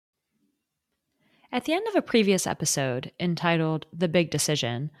At the end of a previous episode entitled The Big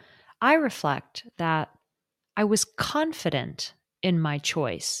Decision, I reflect that I was confident in my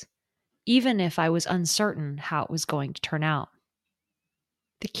choice, even if I was uncertain how it was going to turn out.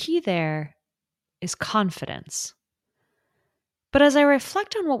 The key there is confidence. But as I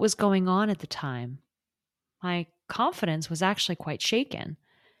reflect on what was going on at the time, my confidence was actually quite shaken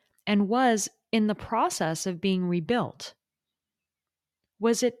and was in the process of being rebuilt.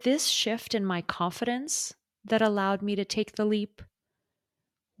 Was it this shift in my confidence that allowed me to take the leap?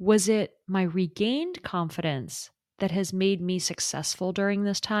 Was it my regained confidence that has made me successful during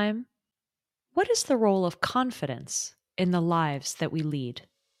this time? What is the role of confidence in the lives that we lead?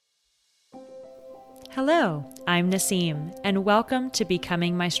 Hello, I'm Naseem, and welcome to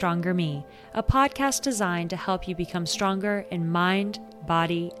Becoming My Stronger Me, a podcast designed to help you become stronger in mind,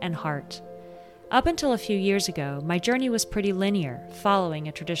 body, and heart. Up until a few years ago, my journey was pretty linear, following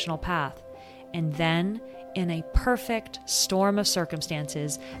a traditional path. And then, in a perfect storm of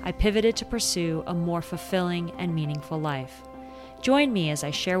circumstances, I pivoted to pursue a more fulfilling and meaningful life. Join me as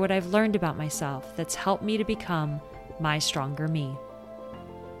I share what I've learned about myself that's helped me to become my stronger me.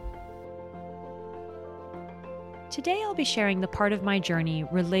 Today I'll be sharing the part of my journey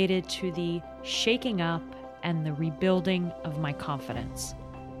related to the shaking up and the rebuilding of my confidence.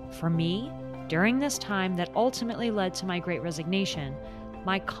 For me, during this time that ultimately led to my great resignation,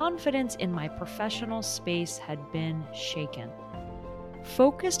 my confidence in my professional space had been shaken.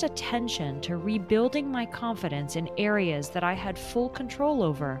 Focused attention to rebuilding my confidence in areas that I had full control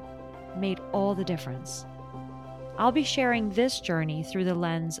over made all the difference. I'll be sharing this journey through the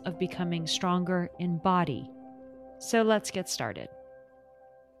lens of becoming stronger in body. So let's get started.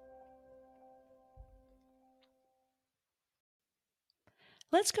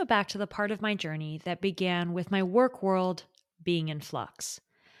 Let's go back to the part of my journey that began with my work world being in flux.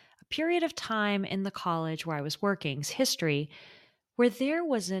 A period of time in the college where I was working's history where there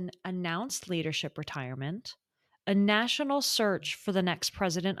was an announced leadership retirement, a national search for the next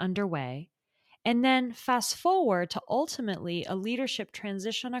president underway, and then fast forward to ultimately a leadership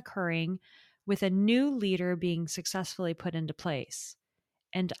transition occurring with a new leader being successfully put into place.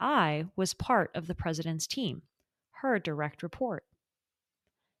 And I was part of the president's team, her direct report.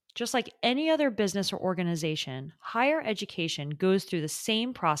 Just like any other business or organization, higher education goes through the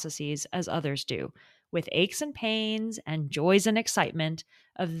same processes as others do, with aches and pains and joys and excitement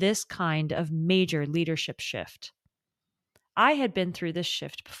of this kind of major leadership shift. I had been through this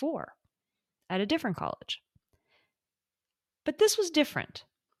shift before at a different college. But this was different.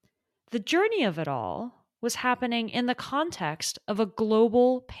 The journey of it all was happening in the context of a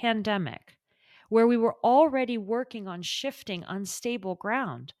global pandemic where we were already working on shifting unstable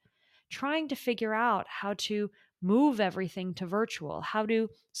ground, trying to figure out how to move everything to virtual, how to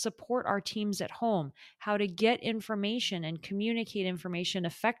support our teams at home, how to get information and communicate information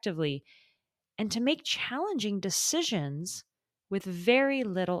effectively, and to make challenging decisions with very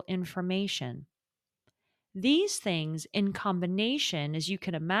little information. These things in combination, as you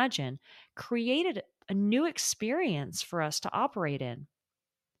can imagine, created a new experience for us to operate in.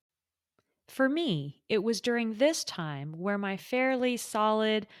 For me, it was during this time where my fairly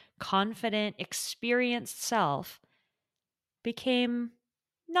solid, confident, experienced self became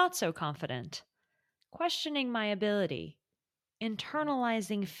not so confident, questioning my ability,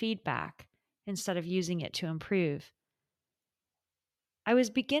 internalizing feedback instead of using it to improve. I was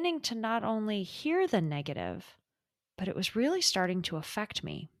beginning to not only hear the negative, but it was really starting to affect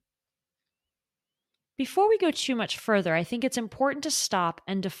me. Before we go too much further, I think it's important to stop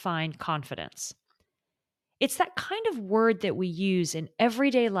and define confidence. It's that kind of word that we use in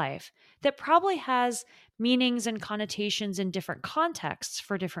everyday life that probably has meanings and connotations in different contexts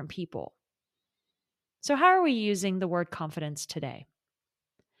for different people. So, how are we using the word confidence today?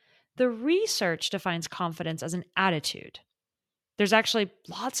 The research defines confidence as an attitude. There's actually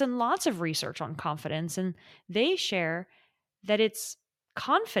lots and lots of research on confidence, and they share that it's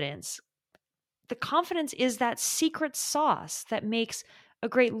confidence. The confidence is that secret sauce that makes a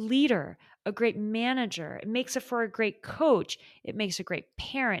great leader, a great manager. It makes it for a great coach. It makes a great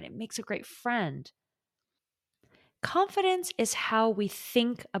parent. It makes a great friend. Confidence is how we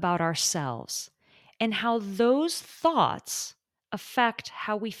think about ourselves and how those thoughts affect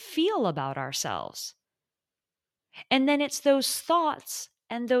how we feel about ourselves. And then it's those thoughts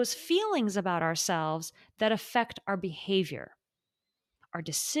and those feelings about ourselves that affect our behavior, our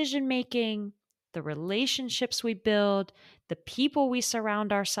decision making, the relationships we build, the people we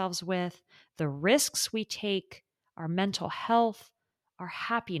surround ourselves with, the risks we take, our mental health, our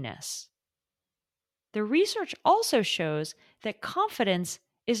happiness. The research also shows that confidence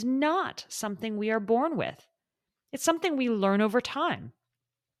is not something we are born with. It's something we learn over time.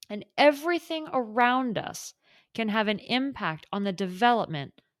 And everything around us can have an impact on the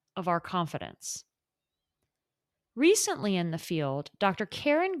development of our confidence. Recently in the field, Dr.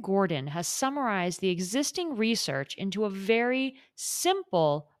 Karen Gordon has summarized the existing research into a very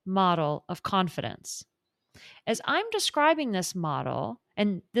simple model of confidence. As I'm describing this model,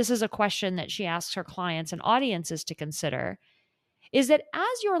 and this is a question that she asks her clients and audiences to consider, is that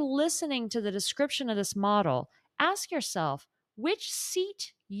as you're listening to the description of this model, ask yourself which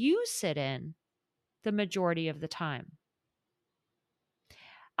seat you sit in the majority of the time.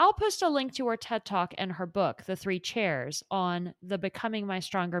 I'll post a link to her TED Talk and her book, The Three Chairs, on the Becoming My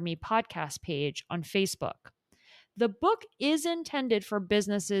Stronger Me podcast page on Facebook. The book is intended for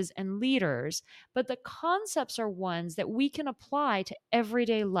businesses and leaders, but the concepts are ones that we can apply to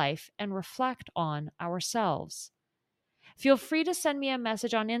everyday life and reflect on ourselves. Feel free to send me a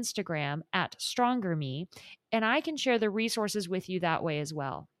message on Instagram at StrongerMe, and I can share the resources with you that way as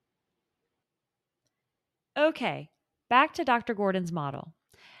well. Okay, back to Dr. Gordon's model.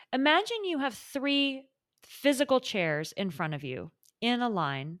 Imagine you have 3 physical chairs in front of you in a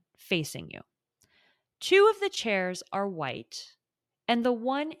line facing you. 2 of the chairs are white, and the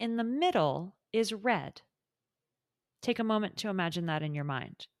one in the middle is red. Take a moment to imagine that in your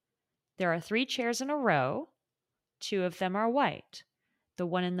mind. There are 3 chairs in a row. 2 of them are white. The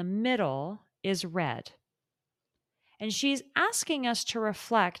one in the middle is red. And she's asking us to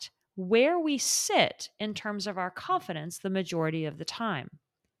reflect where we sit in terms of our confidence the majority of the time.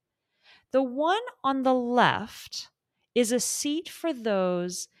 The one on the left is a seat for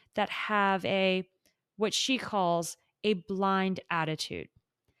those that have what she calls a blind attitude.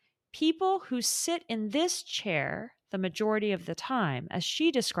 People who sit in this chair the majority of the time, as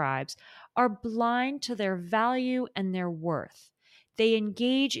she describes, are blind to their value and their worth. They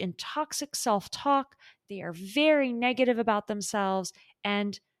engage in toxic self-talk. They are very negative about themselves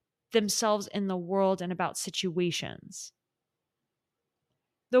and themselves in the world and about situations.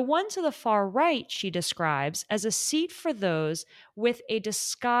 The one to the far right she describes as a seat for those with a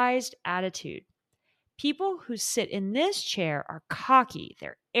disguised attitude. People who sit in this chair are cocky,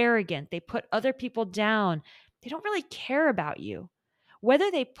 they're arrogant, they put other people down, they don't really care about you.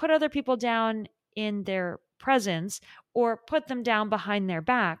 Whether they put other people down in their presence or put them down behind their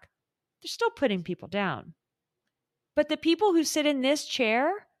back, they're still putting people down. But the people who sit in this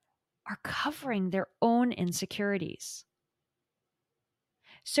chair are covering their own insecurities.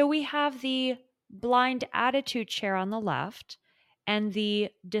 So we have the blind attitude chair on the left and the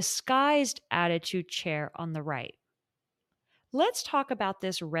disguised attitude chair on the right. Let's talk about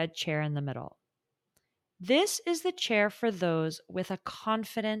this red chair in the middle. This is the chair for those with a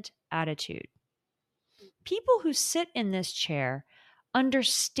confident attitude. People who sit in this chair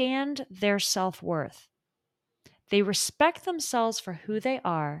understand their self-worth. They respect themselves for who they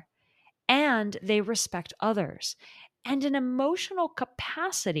are, and they respect others, and an emotional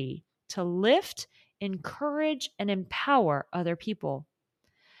capacity to lift, encourage, and empower other people.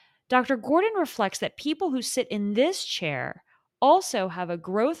 Dr. Gordon reflects that people who sit in this chair also have a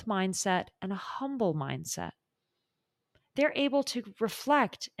growth mindset and a humble mindset. They're able to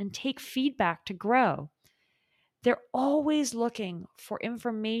reflect and take feedback to grow. They're always looking for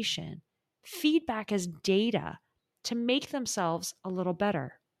information, feedback as data to make themselves a little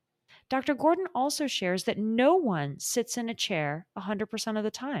better. Dr. Gordon also shares that no one sits in a chair 100% of the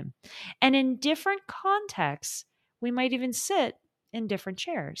time. And in different contexts, we might even sit in different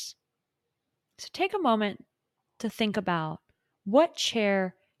chairs. So take a moment to think about what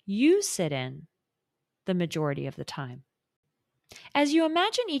chair you sit in the majority of the time. As you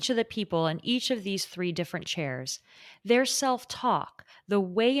imagine each of the people in each of these 3 different chairs, their self-talk, the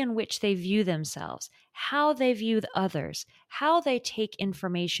way in which they view themselves, how they view others, how they take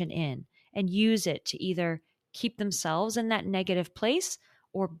information in and use it to either keep themselves in that negative place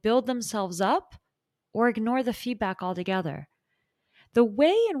or build themselves up or ignore the feedback altogether. The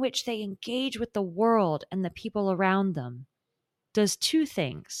way in which they engage with the world and the people around them does 2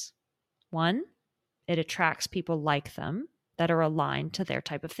 things. 1, it attracts people like them that are aligned to their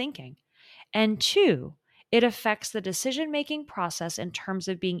type of thinking. And 2, it affects the decision-making process in terms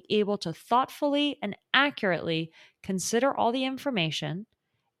of being able to thoughtfully and accurately consider all the information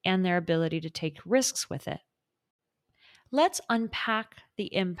and their ability to take risks with it. Let's unpack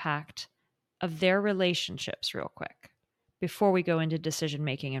the impact of their relationships real quick before we go into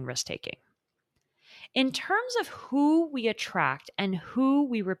decision-making and risk-taking. In terms of who we attract and who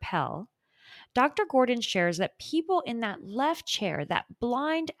we repel, Dr. Gordon shares that people in that left chair, that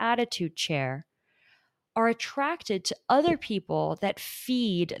blind attitude chair, are attracted to other people that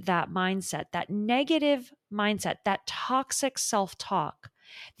feed that mindset, that negative mindset, that toxic self talk.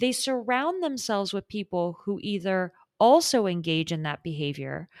 They surround themselves with people who either also engage in that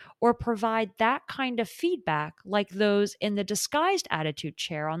behavior or provide that kind of feedback, like those in the disguised attitude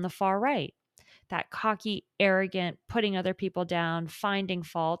chair on the far right. That cocky, arrogant, putting other people down, finding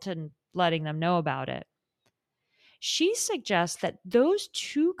fault, and letting them know about it. She suggests that those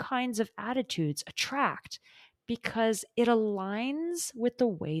two kinds of attitudes attract because it aligns with the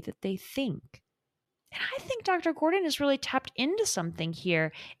way that they think. And I think Dr. Gordon has really tapped into something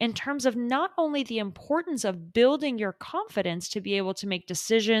here in terms of not only the importance of building your confidence to be able to make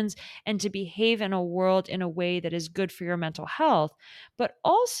decisions and to behave in a world in a way that is good for your mental health, but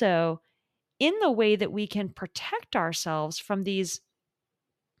also in the way that we can protect ourselves from these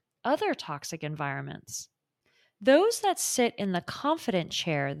other toxic environments. Those that sit in the confident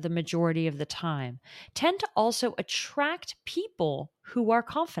chair the majority of the time tend to also attract people who are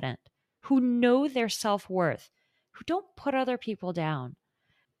confident, who know their self worth, who don't put other people down.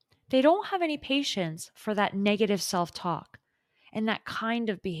 They don't have any patience for that negative self talk and that kind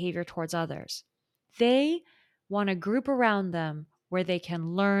of behavior towards others. They want a group around them where they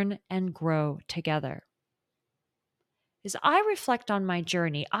can learn and grow together. As I reflect on my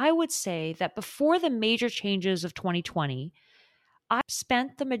journey, I would say that before the major changes of 2020, I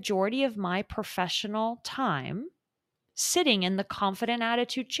spent the majority of my professional time sitting in the confident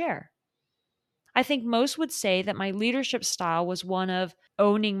attitude chair. I think most would say that my leadership style was one of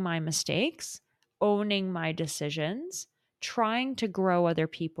owning my mistakes, owning my decisions, trying to grow other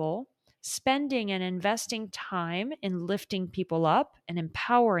people, spending and investing time in lifting people up and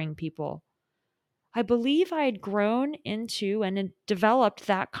empowering people. I believe I had grown into and had developed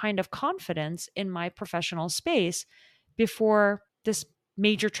that kind of confidence in my professional space before this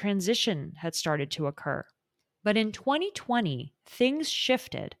major transition had started to occur. But in 2020, things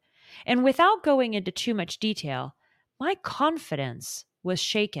shifted. And without going into too much detail, my confidence was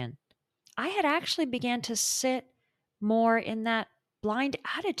shaken. I had actually began to sit more in that blind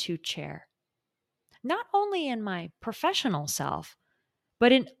attitude chair, not only in my professional self,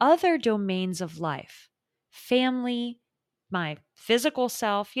 but in other domains of life, family, my physical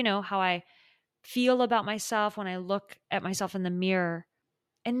self, how I feel about myself when I look at myself in the mirror.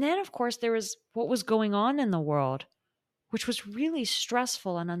 And then, of course, there was what was going on in the world, which was really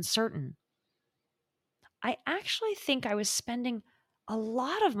stressful and uncertain. I actually think I was spending a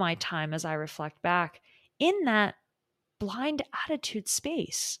lot of my time, as I reflect back, in that blind attitude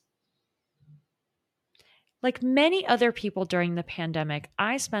space. Like many other people during the pandemic,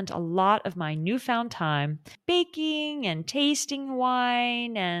 I spent a lot of my newfound time baking and tasting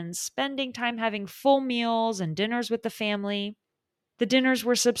wine and spending time having full meals and dinners with the family. The dinners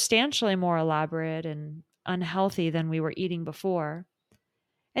were substantially more elaborate and unhealthy than we were eating before.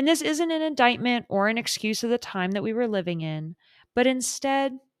 And this isn't an indictment or an excuse of the time that we were living in, but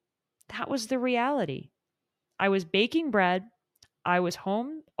instead, that was the reality. I was baking bread, I was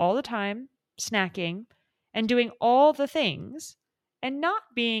home all the time, snacking, and doing all the things, and not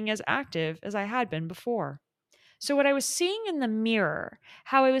being as active as I had been before. So, what I was seeing in the mirror,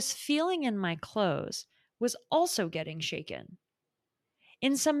 how I was feeling in my clothes, was also getting shaken.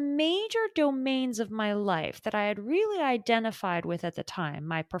 In some major domains of my life that I had really identified with at the time,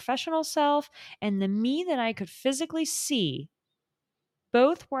 my professional self and the me that I could physically see,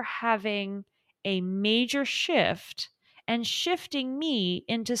 both were having a major shift and shifting me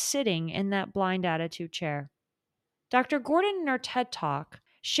into sitting in that blind attitude chair. Dr. Gordon in her TED Talk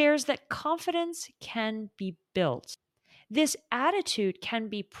shares that confidence can be built. This attitude can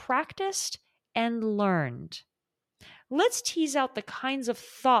be practiced and learned. Let's tease out the kinds of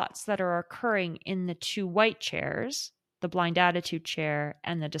thoughts that are occurring in the two white chairs, the blind attitude chair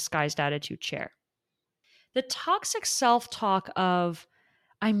and the disguised attitude chair. The toxic self talk of,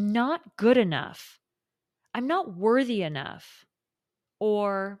 I'm not good enough, I'm not worthy enough,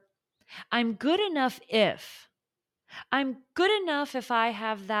 or I'm good enough if, I'm good enough if I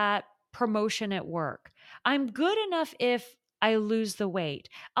have that promotion at work, I'm good enough if I lose the weight,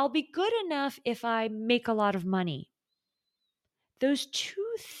 I'll be good enough if I make a lot of money. Those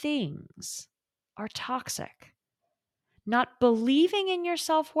two things are toxic. Not believing in your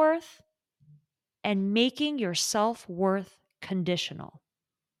self worth and making your self worth conditional.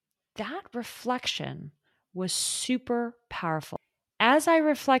 That reflection was super powerful. As I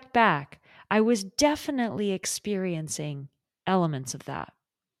reflect back, I was definitely experiencing elements of that.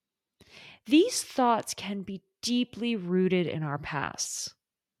 These thoughts can be deeply rooted in our pasts.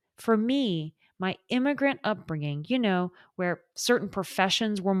 For me, my immigrant upbringing, where certain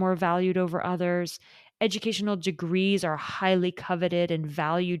professions were more valued over others, educational degrees are highly coveted and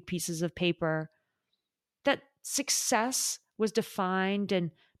valued pieces of paper, that success was defined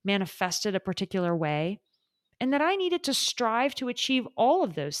and manifested a particular way, and that I needed to strive to achieve all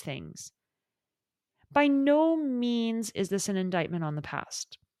of those things. By no means is this an indictment on the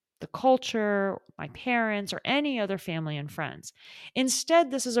past, the culture, my parents, or any other family and friends.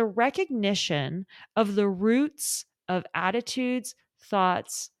 Instead, this is a recognition of the roots of attitudes,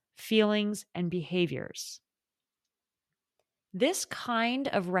 thoughts, feelings, and behaviors. This kind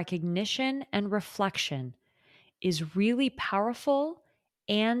of recognition and reflection is really powerful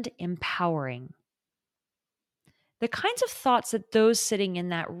and empowering. The kinds of thoughts that those sitting in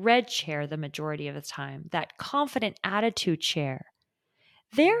that red chair the majority of the time, that confident attitude chair,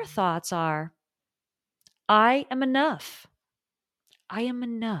 their thoughts are, I am enough. I am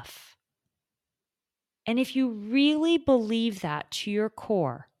enough. And if you really believe that to your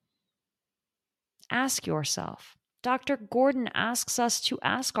core, ask yourself. Dr. Gordon asks us to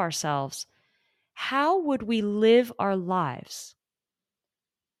ask ourselves, how would we live our lives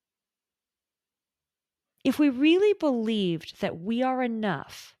if we really believed that we are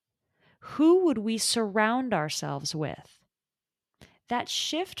enough? Who would we surround ourselves with? That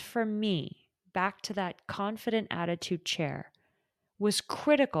shift for me back to that confident attitude chair was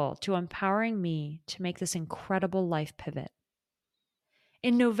critical to empowering me to make this incredible life pivot.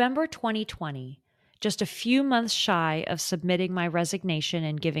 In November 2020, just a few months shy of submitting my resignation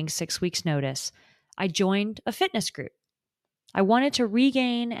and giving 6 weeks' notice, I joined a fitness group. I wanted to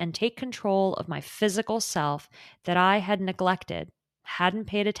regain and take control of my physical self that I had neglected, hadn't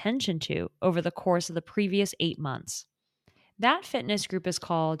paid attention to over the course of the previous 8 months. That fitness group is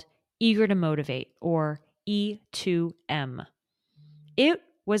called Eager to Motivate, or E2M. It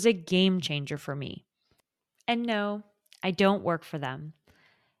was a game changer for me. And no, I don't work for them.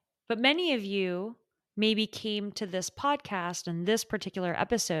 But many of you maybe came to this podcast and this particular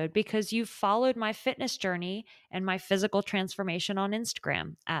episode because you've followed my fitness journey and my physical transformation on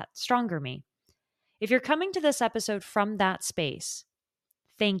Instagram at Stronger Me. If you're coming to this episode from that space,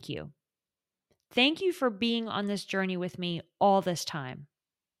 thank you. Thank you for being on this journey with me all this time.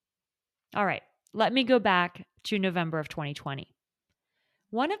 All right, let me go back to November of 2020.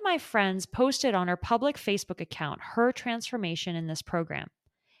 One of my friends posted on her public Facebook account her transformation in this program.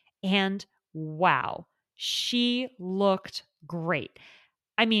 And wow, she looked great.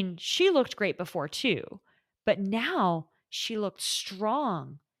 I mean, she looked great before too, but now she looked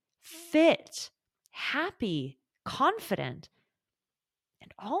strong, fit, happy, confident,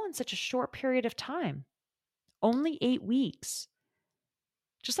 and all in such a short period of time. Only 8 weeks.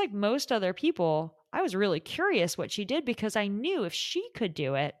 Just like most other people, I was really curious what she did because I knew if she could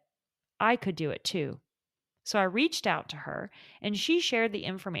do it, I could do it too. So I reached out to her and she shared the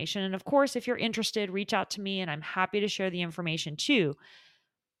information. And of course, if you're interested, reach out to me and I'm happy to share the information too.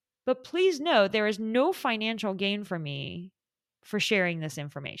 But please know there is no financial gain for me for sharing this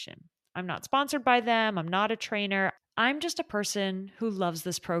information. I'm not sponsored by them. I'm not a trainer. I'm just a person who loves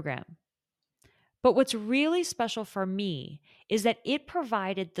this program. But what's really special for me is that it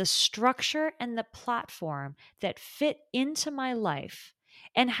provided the structure and the platform that fit into my life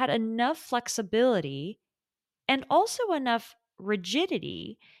and had enough flexibility and also enough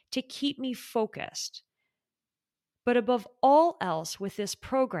rigidity to keep me focused. But above all else, with this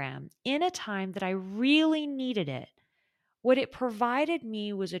program, in a time that I really needed it, what it provided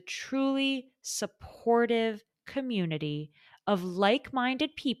me was a truly supportive community of like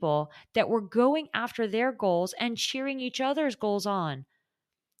minded people that were going after their goals and cheering each other's goals on.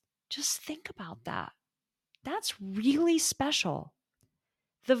 Just think about that. That's really special.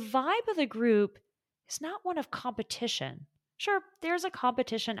 The vibe of the group is not one of competition. Sure, there's a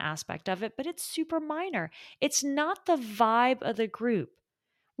competition aspect of it, but it's super minor. It's not the vibe of the group.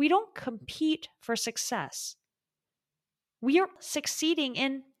 We don't compete for success. We are succeeding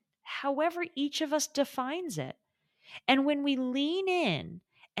in however each of us defines it. And when we lean in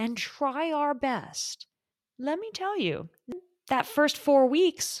and try our best, let me tell you, that first 4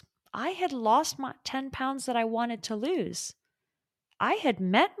 weeks, I had lost my 10 pounds that I wanted to lose. I had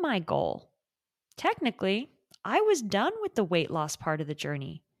met my goal. Technically, I was done with the weight loss part of the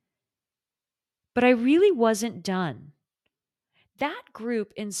journey. But I really wasn't done. That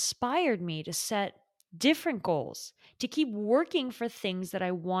group inspired me to set different goals, to keep working for things that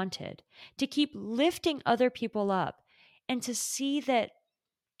I wanted, to keep lifting other people up, and to see that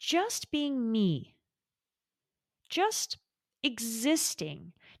just being me, just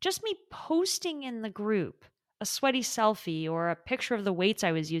existing, just me posting in the group a sweaty selfie or a picture of the weights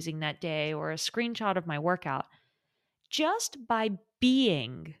I was using that day or a screenshot of my workout, just by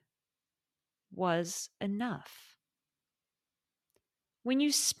being was enough. When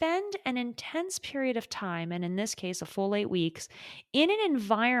you spend an intense period of time, and in this case, a full 8 weeks, in an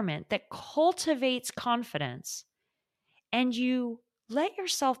environment that cultivates confidence, and you let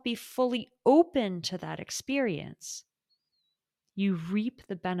yourself be fully open to that experience, you reap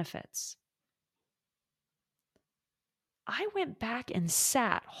the benefits. I went back and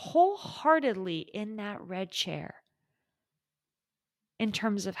sat wholeheartedly in that red chair in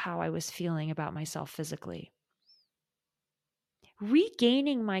terms of how I was feeling about myself physically.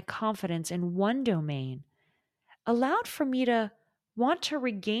 Regaining my confidence in one domain allowed for me to want to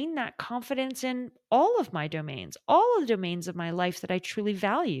regain that confidence in all of my domains, all of the domains of my life that I truly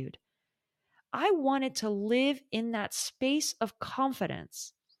valued. I wanted to live in that space of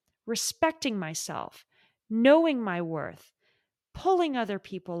confidence, respecting myself, knowing my worth, pulling other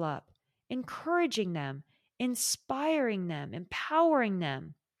people up, encouraging them, inspiring them, empowering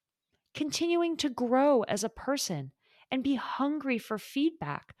them, continuing to grow as a person and be hungry for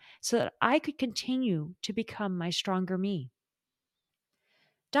feedback so that I could continue to become my stronger me.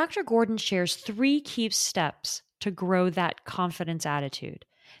 Dr. Gordon shares 3 key steps to grow that confidence attitude,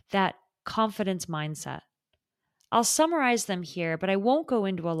 that confidence mindset. I'll summarize them here, but I won't go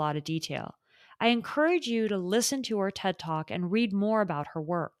into a lot of detail. I encourage you to listen to her TED Talk and read more about her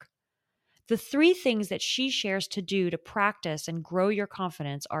work. The 3 things that she shares to do to practice and grow your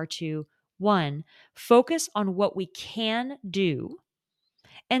confidence are to 1, focus on what we can do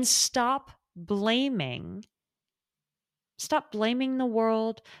and stop blaming the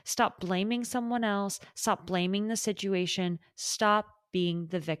world, stop blaming someone else, stop blaming the situation, stop being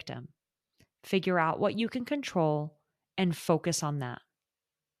the victim. Figure out what you can control and focus on that.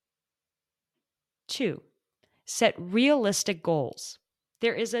 2, set realistic goals.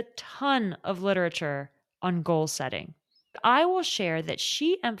 There is a ton of literature on goal setting. I will share that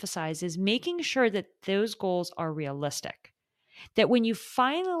she emphasizes making sure that those goals are realistic. That when you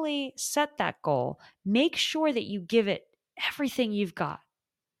finally set that goal, make sure that you give it everything you've got.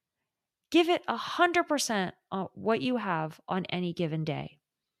 Give it 100% on what you have on any given day.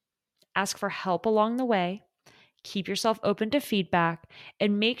 Ask for help along the way. Keep yourself open to feedback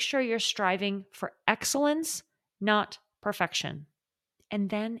and make sure you're striving for excellence, not perfection. And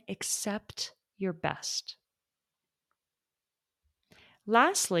then accept your best.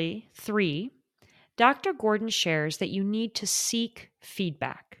 Lastly, 3, Dr. Gordon shares that you need to seek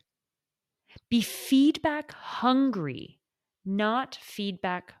feedback. Be feedback hungry, not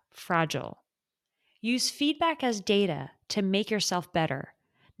feedback fragile. Use feedback as data to make yourself better,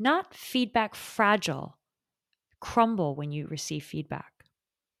 not feedback fragile. Crumble when you receive feedback.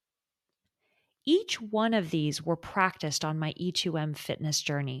 Each one of these were practiced on my E2M fitness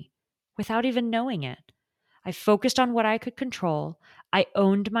journey without even knowing it. I focused on what I could control, I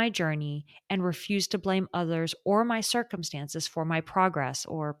owned my journey, and refused to blame others or my circumstances for my progress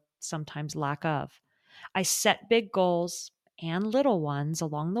or sometimes lack of. I set big goals and little ones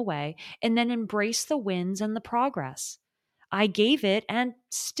along the way and then embraced the wins and the progress. I gave it and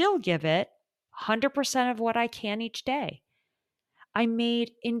still give it 100% of what I can each day. I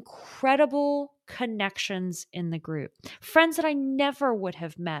made incredible connections in the group, friends that I never would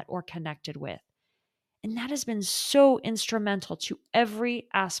have met or connected with. And that has been so instrumental to every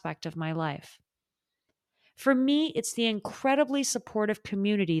aspect of my life. For me, it's the incredibly supportive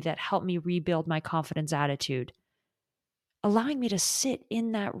community that helped me rebuild my confidence attitude, allowing me to sit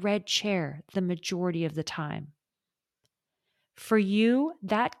in that red chair the majority of the time. For you,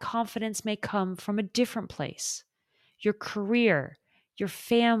 that confidence may come from a different place: your career, your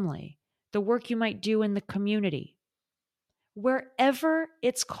family, the work you might do in the community. Wherever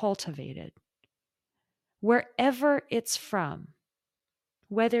it's cultivated, wherever it's from,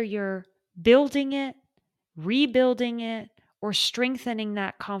 whether you're building it, rebuilding it, or strengthening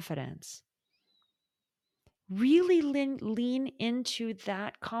that confidence, really lean into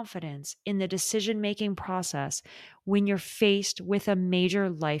that confidence in the decision-making process when you're faced with a major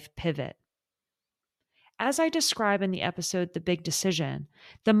life pivot. As I describe in the episode, The Big Decision,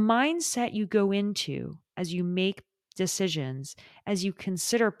 the mindset you go into as you make decisions, as you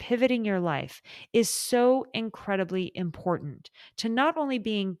consider pivoting your life, is so incredibly important to not only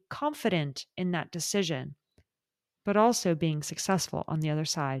being confident in that decision, but also being successful on the other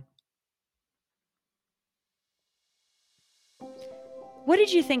side. What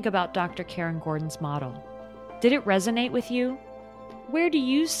did you think about Dr. Karen Gordon's model? Did it resonate with you? Where do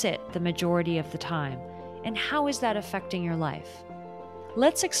you sit the majority of the time? And how is that affecting your life?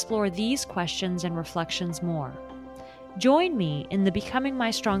 Let's explore these questions and reflections more. Join me in the Becoming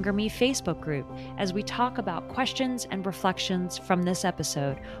My Stronger Me Facebook group as we talk about questions and reflections from this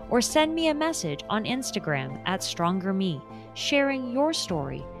episode, or send me a message on Instagram at StrongerMe, sharing your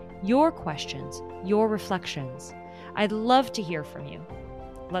story, your questions, your reflections. I'd love to hear from you.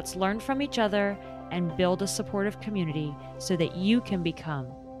 Let's learn from each other and build a supportive community so that you can become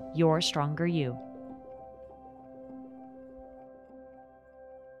your stronger you.